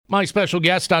My special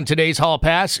guest on today's Hall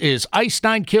Pass is Ice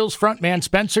Nine Kills frontman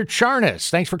Spencer Charnas.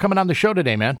 Thanks for coming on the show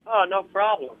today, man. Oh, no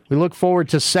problem. We look forward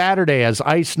to Saturday as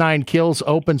Ice Nine Kills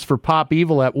opens for Pop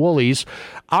Evil at Woolies.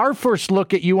 Our first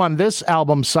look at you on this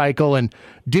album cycle, and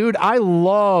dude, I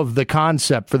love the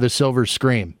concept for the Silver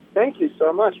Scream. Thank you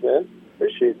so much, man.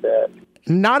 Appreciate that.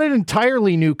 Not an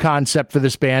entirely new concept for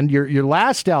this band. Your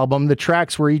last album, the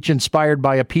tracks were each inspired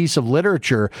by a piece of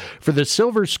literature. For the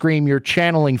Silver Scream, you're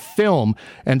channeling film,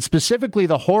 and specifically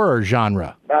the horror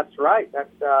genre. That's right.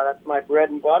 That's my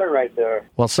bread and butter right there.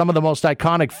 Well, some of the most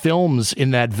iconic films in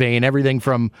that vein, everything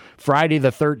from Friday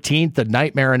the 13th, The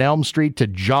Nightmare on Elm Street, to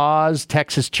Jaws,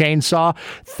 Texas Chainsaw,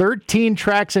 13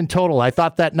 tracks in total. I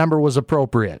thought that number was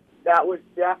appropriate. That was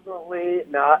definitely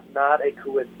not a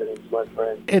coincidence, my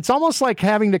friend. It's almost like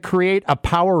having to create a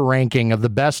power ranking of the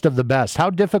best of the best. How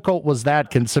difficult was that,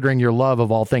 considering your love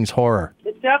of all things horror?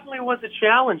 It definitely was a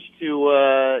challenge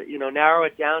to narrow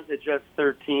it down to just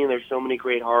 13. There's so many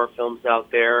great horror films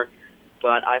out there,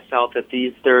 but I felt that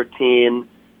these 13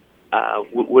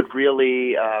 would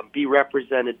really be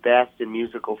represented best in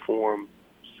musical form.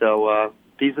 So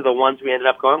these are the ones we ended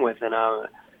up going with, and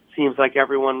seems like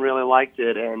everyone really liked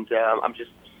it, and I'm just,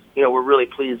 we're really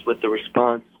pleased with the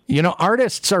response.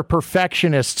 Artists are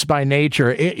perfectionists by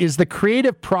nature. Is the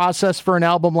creative process for an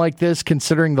album like this,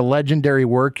 considering the legendary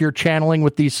work you're channeling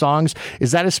with these songs,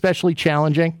 is that especially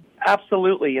challenging?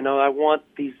 Absolutely. I want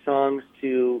these songs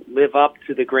to live up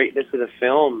to the greatness of the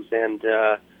films, and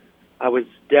I was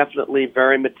definitely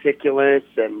very meticulous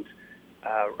and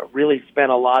really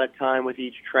spent a lot of time with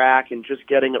each track and just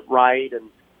getting it right and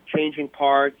changing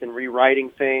parts and rewriting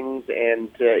things, and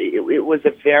it was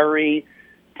a very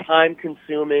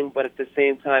time-consuming, but at the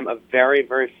same time a very,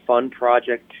 very fun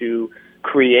project to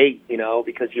create,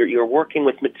 because you're working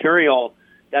with material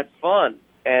that's fun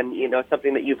and,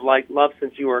 something that you've loved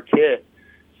since you were a kid.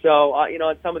 So,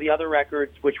 on some of the other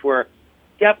records, which were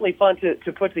definitely fun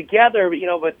to put together,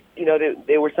 but,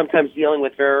 they were sometimes dealing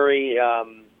with very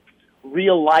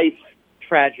real-life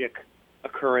tragic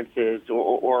occurrences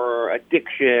or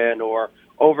addiction or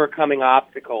overcoming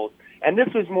obstacles. And this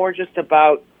was more just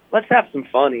about, let's have some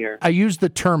fun here. I used the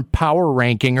term power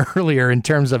ranking earlier in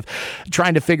terms of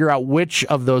trying to figure out which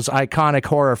of those iconic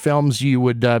horror films you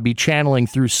would be channeling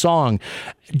through song.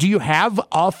 Do you have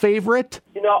a favorite?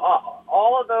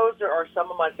 All of those are some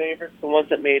of my favorites, the ones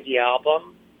that made the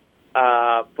album.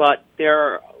 But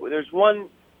there's one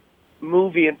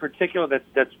movie in particular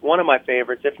that's one of my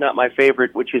favorites, if not my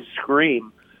favorite, which is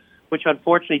Scream, which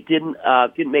unfortunately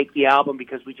didn't make the album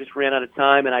because we just ran out of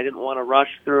time, and I didn't want to rush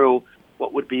through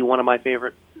what would be one of my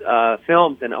favorite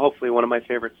films and hopefully one of my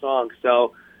favorite songs.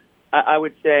 So I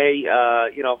would say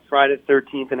Friday the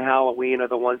 13th and Halloween are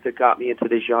the ones that got me into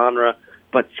the genre,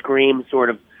 but Scream sort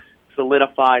of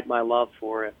solidified my love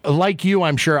for it. Like you,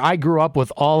 I'm sure, I grew up with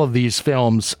all of these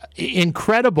films.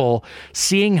 Incredible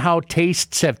seeing how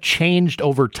tastes have changed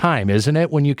over time, isn't it,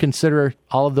 when you consider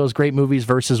all of those great movies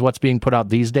versus what's being put out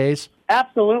these days?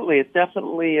 Absolutely. It's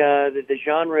definitely, the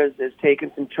genre has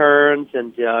taken some turns,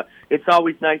 and it's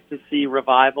always nice to see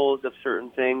revivals of certain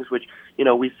things, which,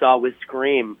 we saw with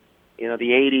Scream. The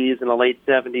 80s and the late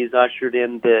 70s ushered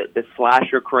in the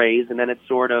slasher craze, and then it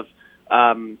sort of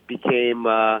became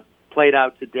played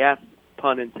out to death,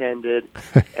 pun intended,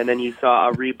 and then you saw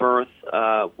a rebirth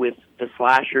with the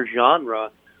slasher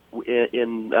genre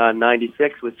in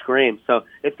 96 with Scream. So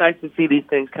it's nice to see these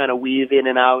things kind of weave in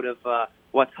and out of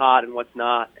what's hot and what's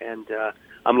not, and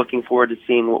I'm looking forward to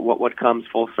seeing what comes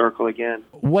full circle again.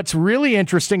 What's really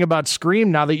interesting about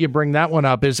Scream, now that you bring that one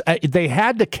up, is they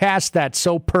had to cast that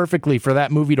so perfectly for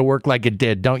that movie to work like it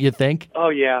did, don't you think? Oh,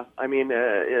 yeah. I mean,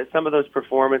 some of those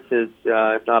performances,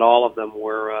 if not all of them,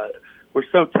 were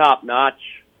so top-notch.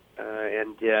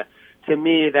 And to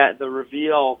me, that the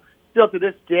reveal, still to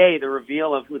this day, the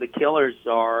reveal of who the killers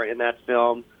are in that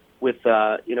film with,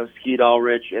 Skeet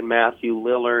Ulrich and Matthew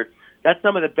Lillard, that's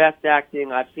some of the best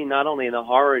acting I've seen, not only in the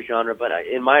horror genre, but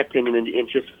in my opinion, in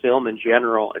just film in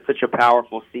general. It's such a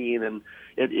powerful scene, and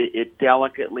it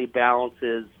delicately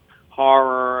balances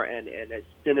horror and a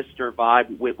sinister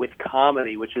vibe with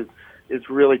comedy, which is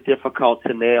really difficult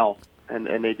to nail.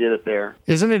 And they did it there.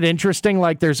 Isn't it interesting?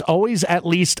 Like, there's always at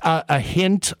least a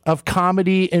hint of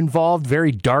comedy involved,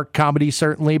 very dark comedy,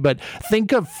 certainly. But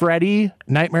think of Freddy,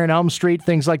 Nightmare on Elm Street,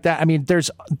 things like that. I mean,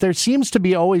 there seems to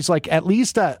be always like at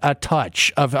least a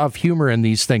touch of humor in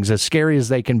these things, as scary as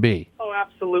they can be. Oh,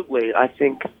 absolutely. I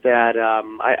think that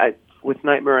I with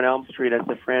Nightmare on Elm Street, as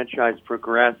the franchise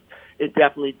progressed, it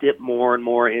definitely dipped more and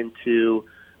more into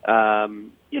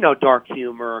dark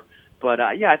humor. But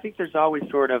I think there's always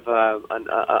sort of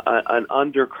an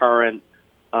undercurrent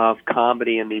of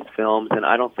comedy in these films, and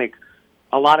I don't think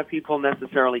a lot of people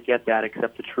necessarily get that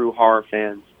except the true horror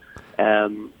fans. Yeah,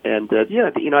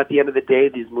 at the end of the day,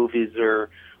 these movies are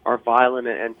violent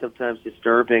and sometimes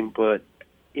disturbing, but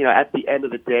at the end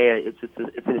of the day,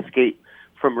 it's an escape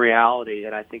from reality,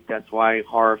 and I think that's why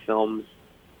horror films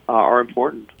are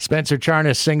important. Spencer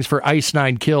Charnas sings for Ice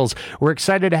Nine Kills. We're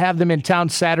excited to have them in town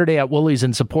Saturday at Woolies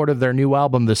in support of their new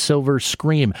album, The Silver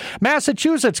Scream.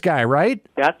 Massachusetts guy, right?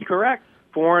 That's correct.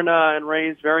 Born and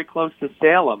raised very close to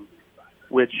Salem,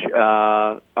 which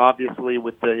obviously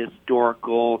with the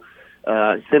historical,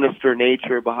 sinister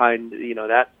nature behind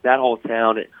that whole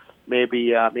town,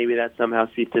 maybe that somehow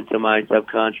seeped into my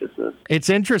subconsciousness. It's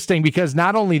interesting because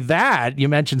not only that, you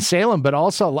mentioned Salem, but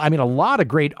also, a lot of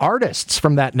great artists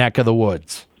from that neck of the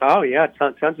woods. Oh, yeah,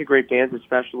 tons of great bands,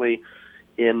 especially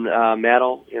in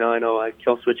metal. I know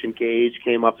Killswitch Engage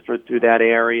came up through that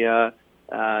area.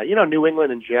 New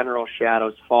England in general,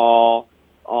 Shadows Fall,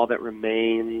 All That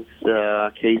Remains,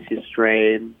 Casey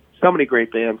Strain. So many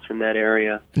great bands from that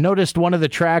area. Noticed one of the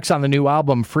tracks on the new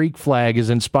album, Freak Flag, is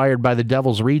inspired by the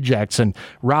Devil's Rejects, and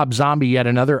Rob Zombie, yet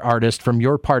another artist from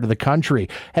your part of the country.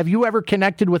 Have you ever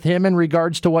connected with him in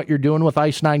regards to what you're doing with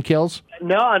Ice Nine Kills?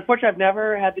 No, unfortunately, I've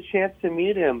never had the chance to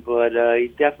meet him, but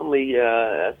he's definitely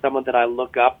someone that I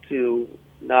look up to.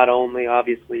 Not only,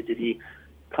 obviously, did he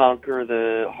conquer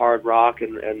the hard rock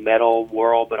and metal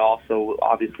world, but also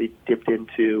obviously dipped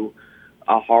into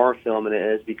a horror film, and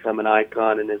it has become an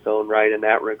icon in his own right in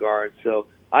that regard. So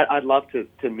I'd love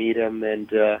to meet him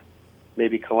and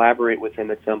maybe collaborate with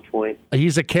him at some point.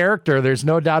 He's a character, there's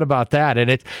no doubt about that. And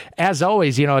it, as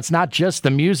always, it's not just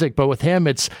the music, but with him,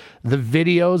 it's the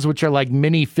videos, which are like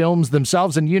mini films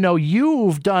themselves. And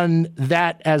you've done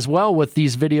that as well with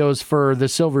these videos for The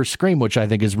Silver Scream, which I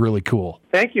think is really cool.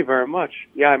 Thank you very much.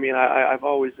 Yeah, I've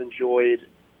always enjoyed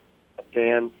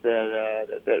bands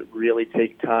that really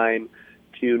take time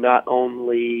to not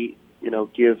only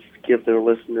give their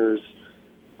listeners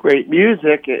great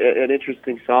music and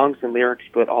interesting songs and lyrics,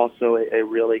 but also a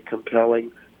really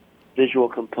compelling visual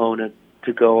component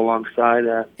to go alongside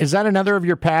that. Is that another of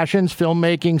your passions,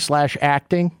 filmmaking /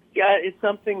 acting? Yeah, it's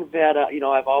something that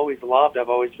I've always loved. I've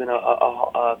always been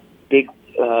a big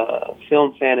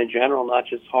film fan in general, not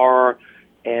just horror,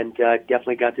 and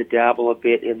definitely got to dabble a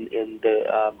bit in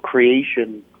the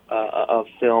creation of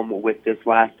film with this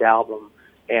last album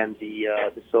and the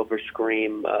Silver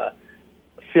Scream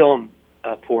film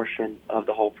portion of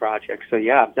the whole project. So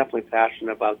yeah, I'm definitely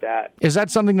passionate about that. Is that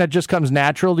something that just comes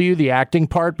natural to you, the acting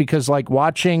part? Because like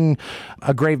watching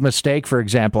A Grave Mistake, for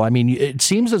example, it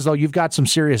seems as though you've got some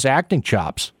serious acting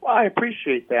chops. Well, I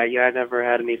appreciate that. Yeah, I never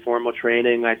had any formal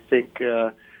training. I think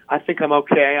I'm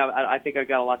okay. I think I've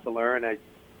got a lot to learn.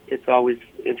 It's always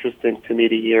interesting to me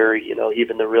to hear,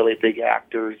 even the really big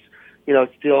actors,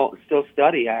 still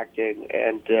study acting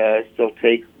and still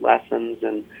take lessons.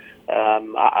 And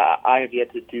I have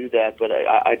yet to do that, but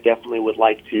I definitely would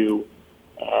like to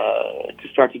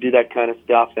start to do that kind of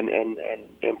stuff and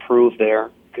improve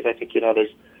there, because I think there's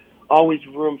always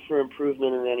room for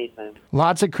improvement in anything.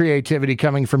 Lots of creativity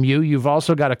coming from you. You've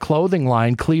also got a clothing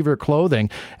line, Cleaver Clothing,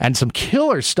 and some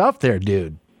killer stuff there,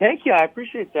 dude. Thank you. I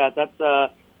appreciate that.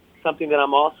 That's something that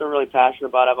I'm also really passionate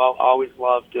about. I've always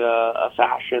loved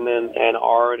fashion and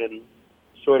art, and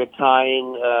sort of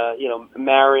tying,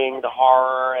 marrying the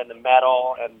horror and the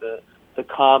metal and the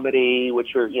comedy,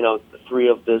 which are, three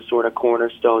of the sort of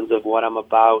cornerstones of what I'm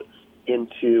about,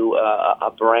 into a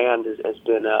brand has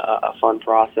been a fun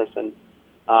process, and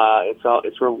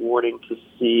it's rewarding to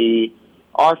see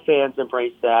our fans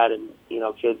embrace that, and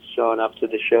kids showing up to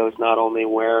the shows not only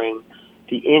wearing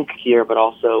the ink gear but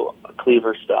also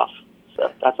Cleaver stuff. So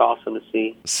that's awesome to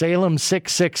see.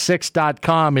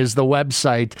 Salem666.com is the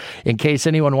website in case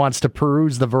anyone wants to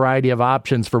peruse the variety of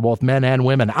options for both men and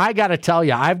women. I got to tell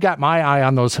you, I've got my eye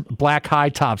on those black high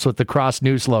tops with the Cross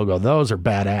News logo. Those are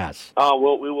badass. Oh,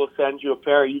 well, we will send you a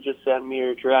pair. You just send me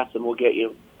your address and we'll get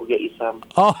you some.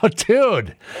 Oh,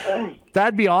 dude.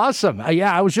 That'd be awesome.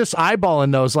 Yeah, I was just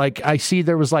eyeballing those. Like, I see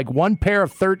there was like one pair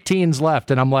of 13s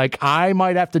left, and I'm like, I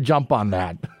might have to jump on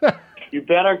that. You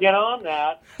better get on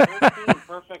that. 13,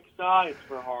 perfect size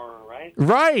for horror, right?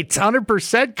 Right,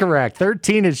 100% correct.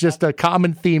 13 is just a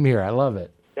common theme here. I love it.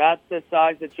 That's the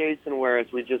size that Jason wears.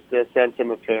 We just sent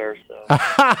him a pair. So.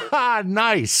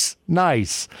 Nice.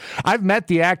 I've met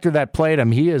the actor that played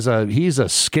him. He's a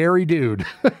scary dude.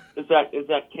 Is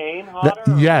that Kane Hodder?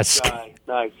 Yes.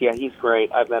 Nice. Yeah, he's great.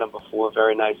 I've met him before.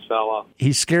 Very nice fellow.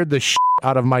 He scared the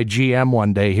out of my GM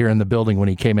one day here in the building when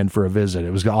he came in for a visit.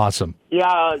 It was awesome.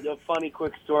 Yeah, a funny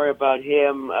quick story about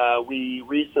him. We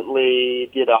recently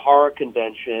did a horror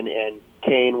convention, and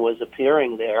Kane was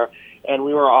appearing there, and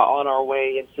we were on our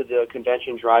way into the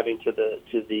convention, driving to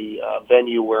the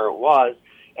venue where it was,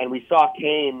 and we saw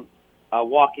Kane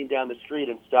walking down the street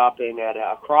and stopping at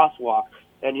a crosswalk.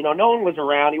 And, no one was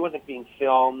around. He wasn't being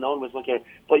filmed. No one was looking.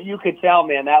 But you could tell,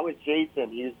 man, that was Jason.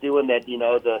 He was doing that,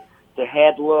 the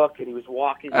head look, and he was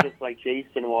walking just like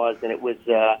Jason was. And it was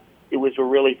a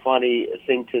really funny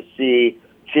thing to see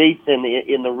Jason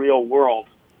in the real world,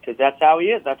 because that's how he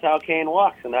is. That's how Kane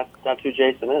walks, and that's who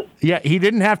Jason is. Yeah, he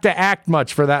didn't have to act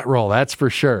much for that role. That's for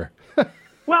sure.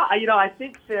 Well, I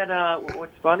think that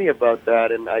what's funny about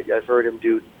that, and I've heard him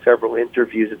do several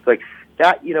interviews, it's like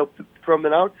that, from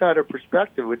an outsider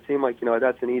perspective, it would seem like,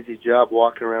 that's an easy job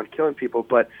walking around killing people,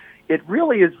 but it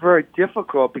really is very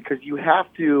difficult because you have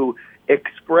to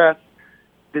express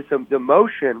this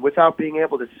emotion without being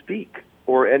able to speak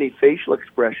or any facial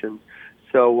expressions.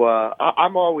 So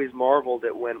I'm always marveled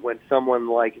at when someone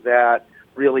like that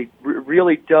really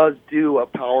does do a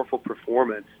powerful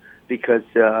performance, because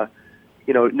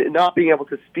not being able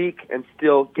to speak and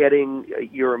still getting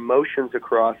your emotions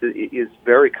across is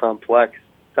very complex.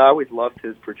 So I always loved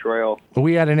his portrayal.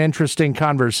 We had an interesting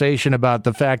conversation about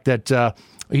the fact that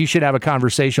you should have a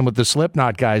conversation with the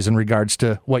Slipknot guys in regards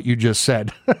to what you just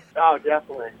said. Oh,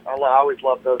 definitely. I always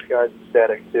love those guys'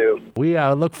 aesthetic, too. We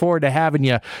look forward to having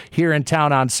you here in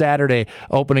town on Saturday,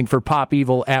 opening for Pop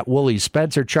Evil at Woolies.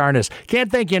 Spencer Charnas,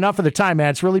 can't thank you enough for the time,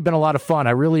 man. It's really been a lot of fun.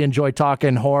 I really enjoy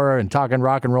talking horror and talking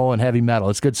rock and roll and heavy metal.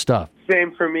 It's good stuff.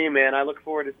 Same for me, man. I look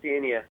forward to seeing you.